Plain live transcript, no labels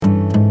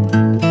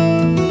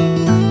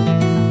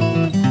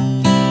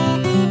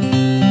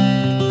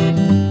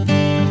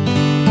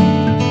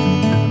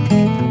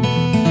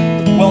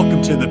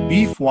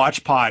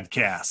Watch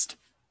podcast.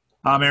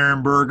 I'm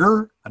Aaron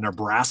Berger, a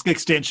Nebraska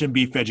Extension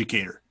beef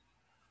educator.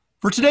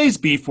 For today's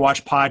Beef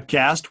Watch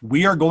podcast,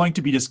 we are going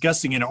to be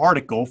discussing an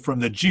article from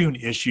the June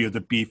issue of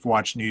the Beef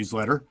Watch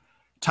newsletter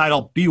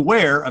titled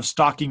Beware of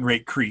Stocking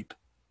Rate Creep.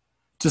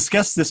 To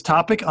discuss this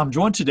topic, I'm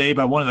joined today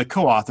by one of the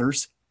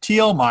co-authors,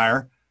 T.L.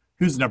 Meyer,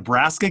 who's a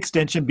Nebraska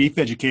Extension beef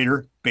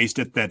educator based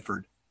at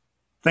Thedford.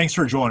 Thanks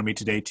for joining me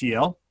today,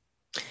 T.L.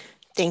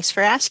 Thanks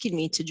for asking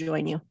me to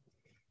join you.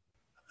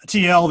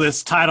 TL,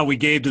 this title we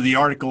gave to the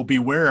article,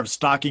 Beware of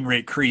Stocking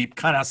Rate Creep,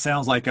 kind of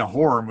sounds like a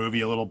horror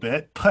movie a little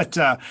bit. But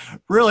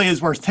really,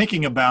 as we're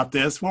thinking about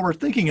this, what we're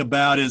thinking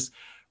about is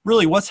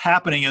really what's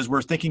happening as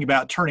we're thinking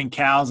about turning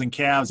cows and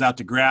calves out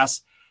to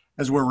grass.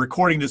 As we're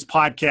recording this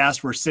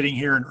podcast, we're sitting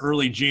here in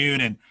early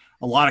June, and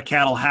a lot of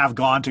cattle have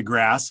gone to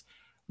grass.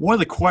 One of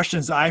the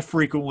questions I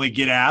frequently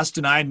get asked,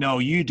 and I know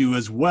you do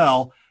as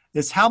well,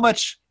 is how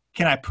much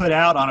can I put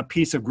out on a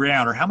piece of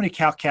ground, or how many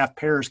cow-calf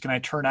pairs can I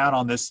turn out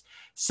on this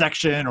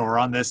section or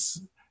on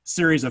this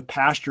series of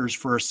pastures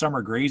for a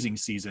summer grazing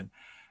season?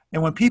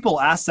 And when people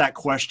ask that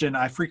question,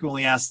 I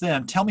frequently ask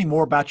them, tell me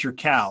more about your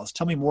cows.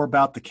 Tell me more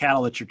about the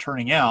cattle that you're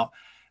turning out,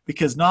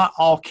 because not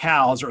all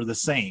cows are the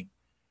same.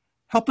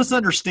 Help us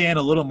understand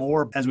a little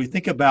more as we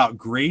think about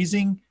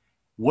grazing.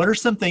 What are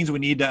some things we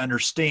need to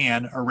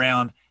understand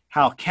around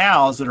how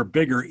cows that are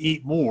bigger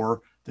eat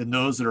more than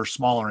those that are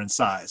smaller in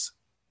size?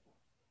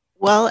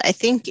 Well, I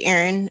think,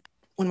 Aaron,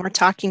 when we're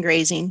talking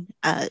grazing,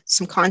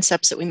 some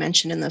concepts that we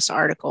mentioned in this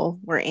article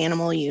were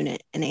animal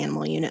unit and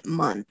animal unit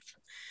month.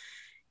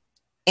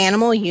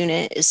 Animal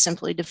unit is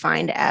simply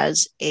defined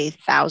as a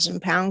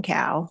 1,000-pound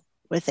cow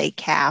with a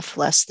calf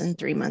less than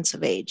 3 months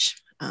of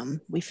age.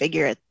 We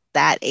figure at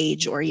that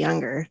age or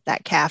younger,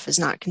 that calf is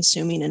not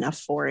consuming enough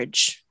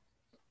forage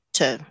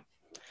to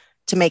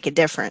make a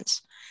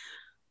difference.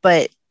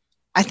 But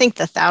I think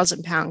the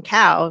 1,000-pound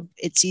cow,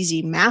 it's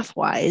easy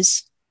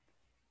math-wise,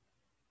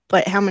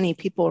 but how many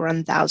people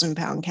run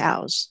 1,000-pound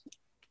cows?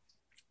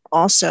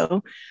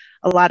 Also,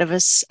 a lot of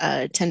us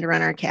tend to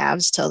run our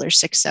calves till they're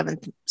 7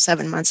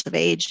 months of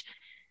age.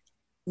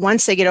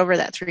 Once they get over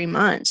that 3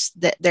 months,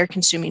 that they're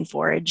consuming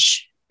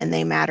forage and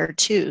they matter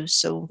too.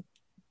 So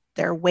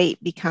their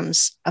weight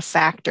becomes a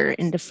factor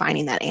in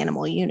defining that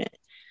animal unit.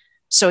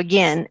 So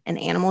again, an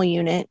animal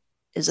unit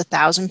is a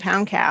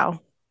 1,000-pound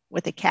cow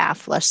with a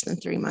calf less than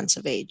 3 months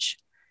of age.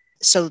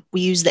 So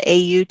we use the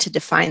AU to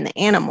define the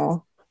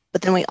animal,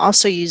 but then we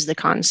also use the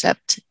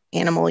concept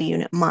animal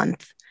unit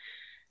month.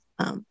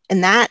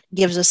 And that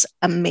gives us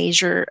a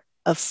measure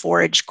of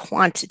forage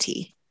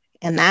quantity.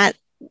 And that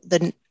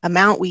the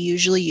amount we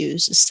usually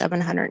use is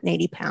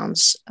 780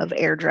 pounds of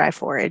air dry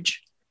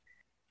forage.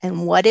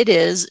 And what it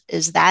is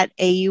that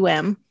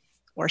AUM,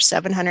 or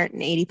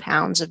 780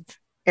 pounds of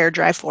air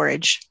dry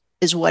forage,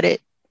 is what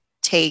it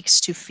takes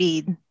to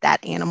feed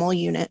that animal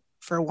unit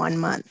for 1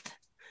 month.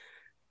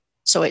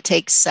 So it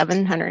takes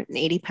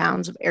 780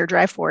 pounds of air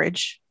dry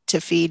forage to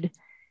feed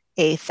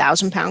a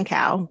 1,000-pound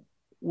cow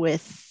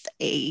with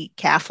a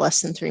calf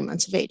less than 3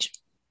 months of age.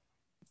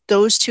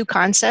 Those two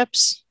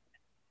concepts,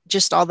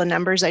 just all the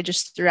numbers I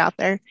just threw out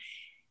there,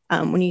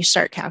 when you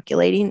start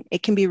calculating,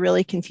 it can be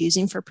really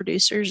confusing for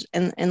producers.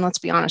 And let's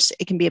be honest,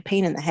 it can be a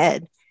pain in the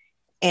head.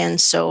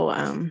 And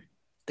so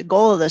the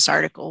goal of this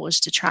article was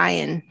to try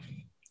and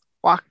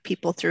walk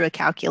people through a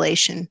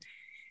calculation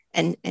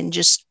and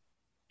just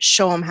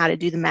show them how to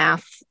do the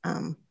math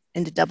and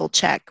to double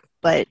check.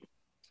 But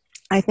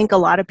I think a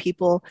lot of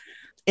people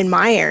in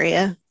my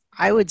area,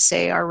 I would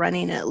say, are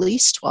running at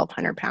least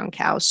 1,200-pound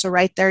cows. So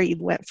right there, you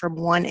went from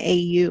 1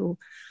 AU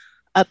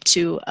up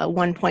to a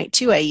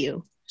 1.2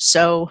 AU.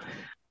 So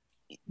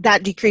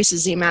that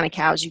decreases the amount of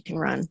cows you can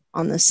run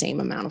on the same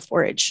amount of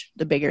forage,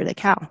 the bigger the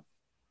cow.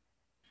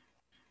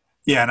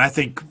 Yeah, and I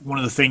think one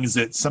of the things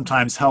that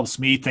sometimes helps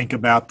me think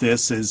about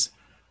this is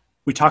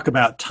we talk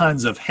about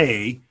tons of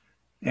hay.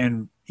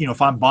 And,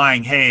 if I'm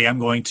buying hay, I'm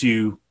going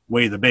to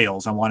weigh the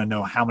bales. I want to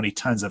know how many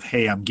tons of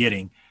hay I'm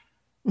getting.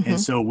 Mm-hmm.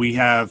 And so we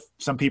have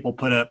some people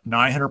put up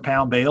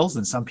 900-pound bales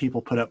and some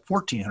people put up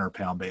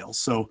 1,400-pound bales.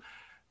 So,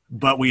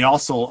 but we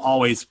also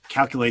always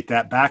calculate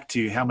that back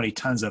to how many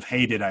tons of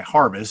hay did I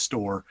harvest,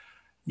 or,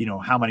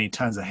 how many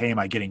tons of hay am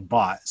I getting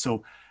bought?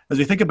 So as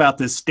we think about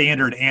this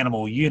standard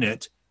animal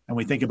unit and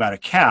we think about a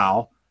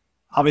cow,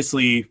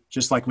 obviously,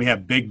 just like we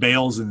have big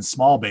bales and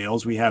small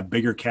bales, we have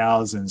bigger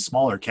cows and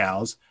smaller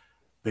cows.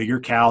 Bigger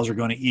cows are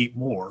going to eat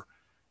more.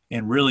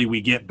 And really,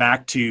 we get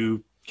back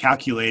to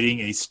calculating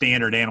a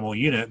standard animal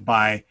unit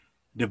by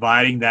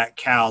dividing that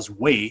cow's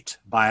weight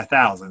by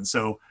 1,000.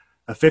 So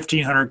a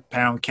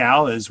 1,500-pound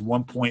cow is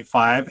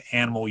 1.5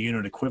 animal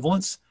unit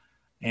equivalents,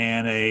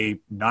 and a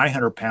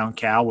 900-pound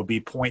cow would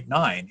be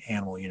 0.9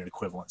 animal unit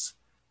equivalents.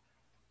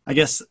 I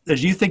guess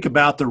as you think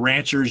about the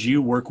ranchers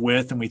you work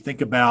with and we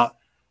think about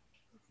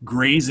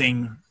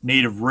grazing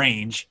native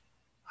range,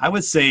 I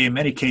would say in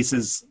many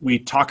cases we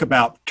talk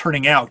about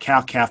turning out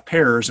cow-calf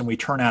pairs and we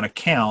turn out a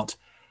count,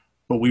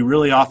 but we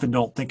really often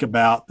don't think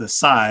about the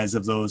size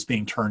of those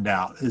being turned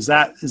out. Is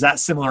that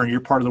similar in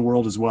your part of the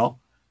world as well?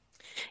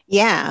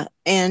 Yeah.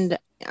 And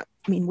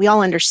I mean, we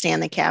all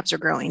understand the calves are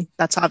growing.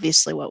 That's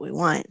obviously what we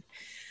want.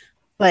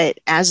 But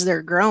as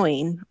they're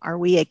growing, are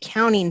we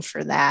accounting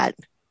for that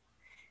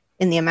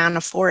in the amount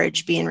of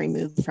forage being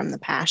removed from the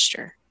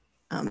pasture?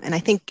 And I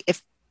think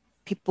if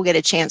people get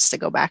a chance to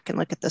go back and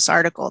look at this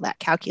article, that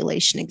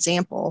calculation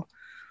example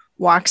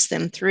walks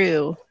them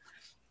through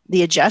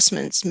the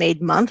adjustments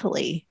made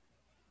monthly,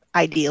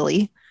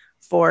 ideally,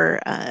 for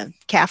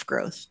calf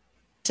growth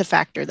to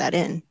factor that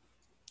in.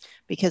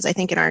 Because I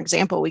think in our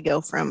example, we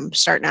go from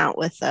starting out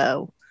with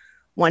 1.2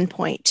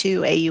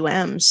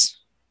 AUMs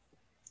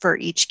for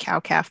each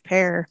cow-calf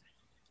pair,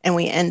 and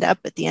we end up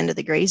at the end of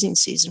the grazing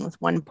season with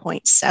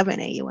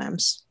 1.7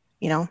 AUMs.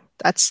 You know,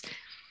 it's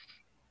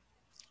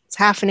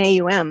half an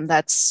AUM.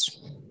 That's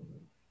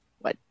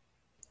what,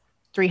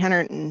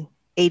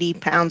 380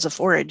 pounds of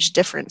forage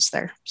difference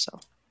there. So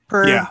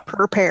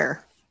per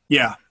pair.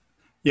 Yeah.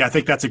 I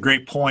think that's a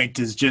great point,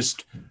 is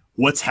just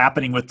what's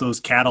happening with those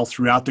cattle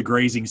throughout the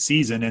grazing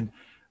season. And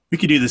we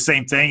could do the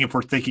same thing if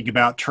we're thinking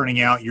about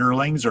turning out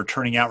yearlings or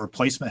turning out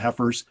replacement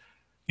heifers.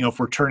 You know, if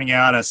we're turning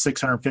out a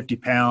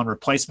 650-pound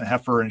replacement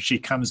heifer and she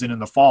comes in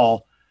the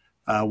fall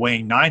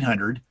weighing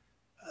 900,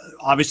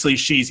 obviously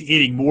she's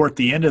eating more at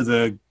the end of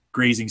the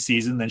grazing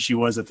season than she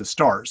was at the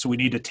start. So we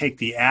need to take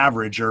the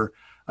average or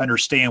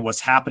understand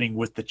what's happening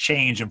with the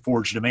change in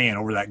forage demand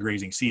over that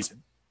grazing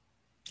season.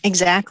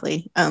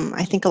 Exactly.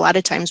 I think a lot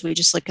of times we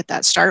just look at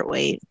that start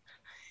weight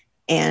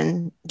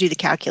and do the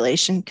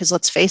calculation, because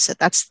let's face it,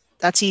 that's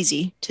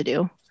easy to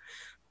do,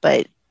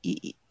 but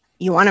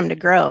you want them to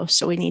grow.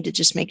 So we need to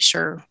just make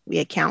sure we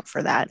account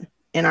for that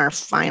in our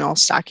final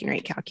stocking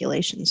rate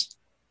calculations.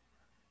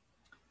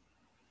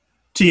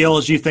 TL,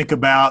 as you think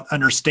about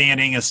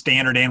understanding a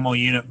standard animal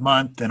unit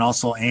month and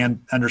also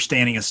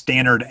understanding a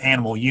standard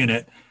animal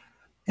unit,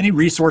 any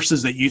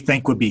resources that you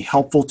think would be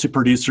helpful to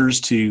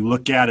producers to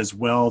look at as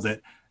well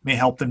that may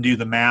help them do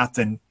the math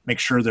and make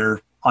sure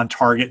they're on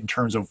target in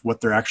terms of what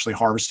they're actually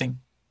harvesting?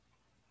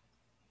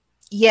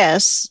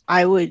 Yes,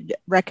 I would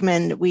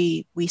recommend,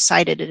 we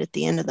cited it at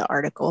the end of the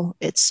article.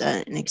 It's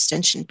an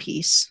extension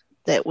piece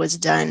that was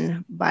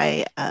done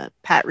by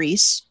Pat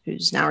Reese,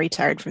 who's now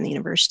retired from the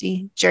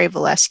university, Jerry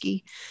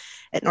Valesky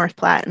at North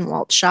Platte, and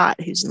Walt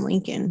Schott, who's in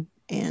Lincoln.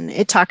 And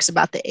it talks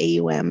about the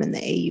AUM and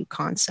the AU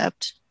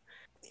concept.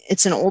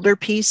 It's an older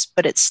piece,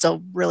 but it's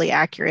still really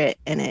accurate.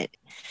 And it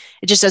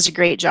just does a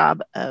great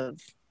job of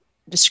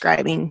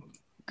describing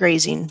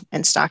grazing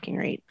and stocking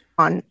rate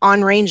on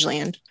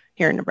rangeland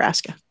here in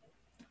Nebraska.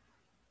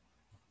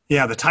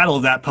 Yeah, the title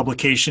of that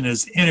publication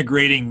is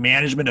Integrating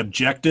Management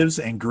Objectives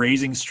and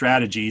Grazing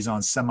Strategies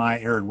on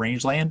Semi-Arid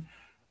Rangeland.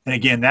 And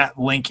again, that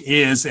link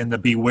is in the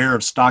Beware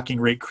of Stocking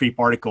Rate Creep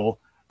article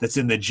that's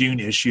in the June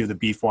issue of the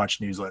Beef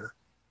Watch newsletter.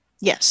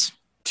 Yes.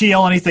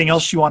 TL, anything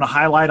else you want to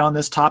highlight on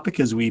this topic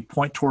as we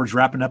point towards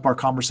wrapping up our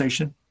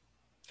conversation?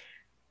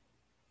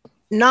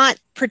 Not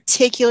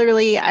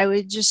particularly. I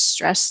would just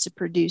stress to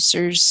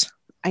producers,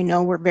 I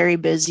know we're very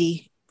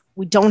busy.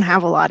 We don't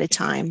have a lot of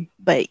time,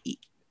 but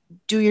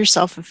do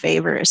yourself a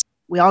favor.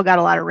 We all got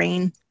a lot of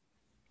rain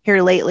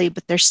here lately,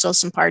 but there's still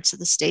some parts of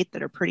the state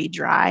that are pretty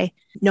dry.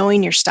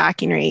 Knowing your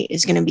stocking rate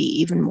is going to be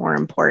even more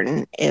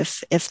important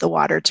if the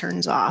water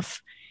turns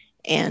off.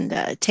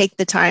 And take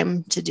the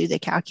time to do the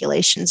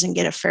calculations and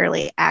get a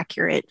fairly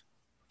accurate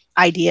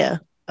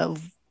idea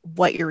of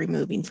what you're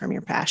removing from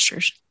your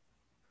pastures.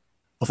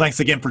 Well,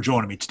 thanks again for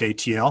joining me today,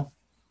 TL.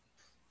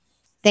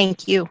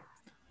 Thank you.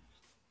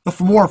 But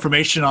for more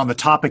information on the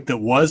topic that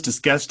was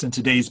discussed in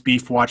today's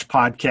Beef Watch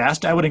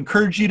podcast, I would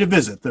encourage you to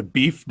visit the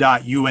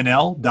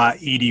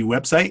beef.unl.edu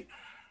website.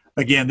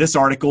 Again, this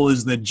article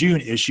is the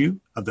June issue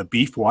of the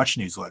Beef Watch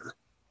newsletter.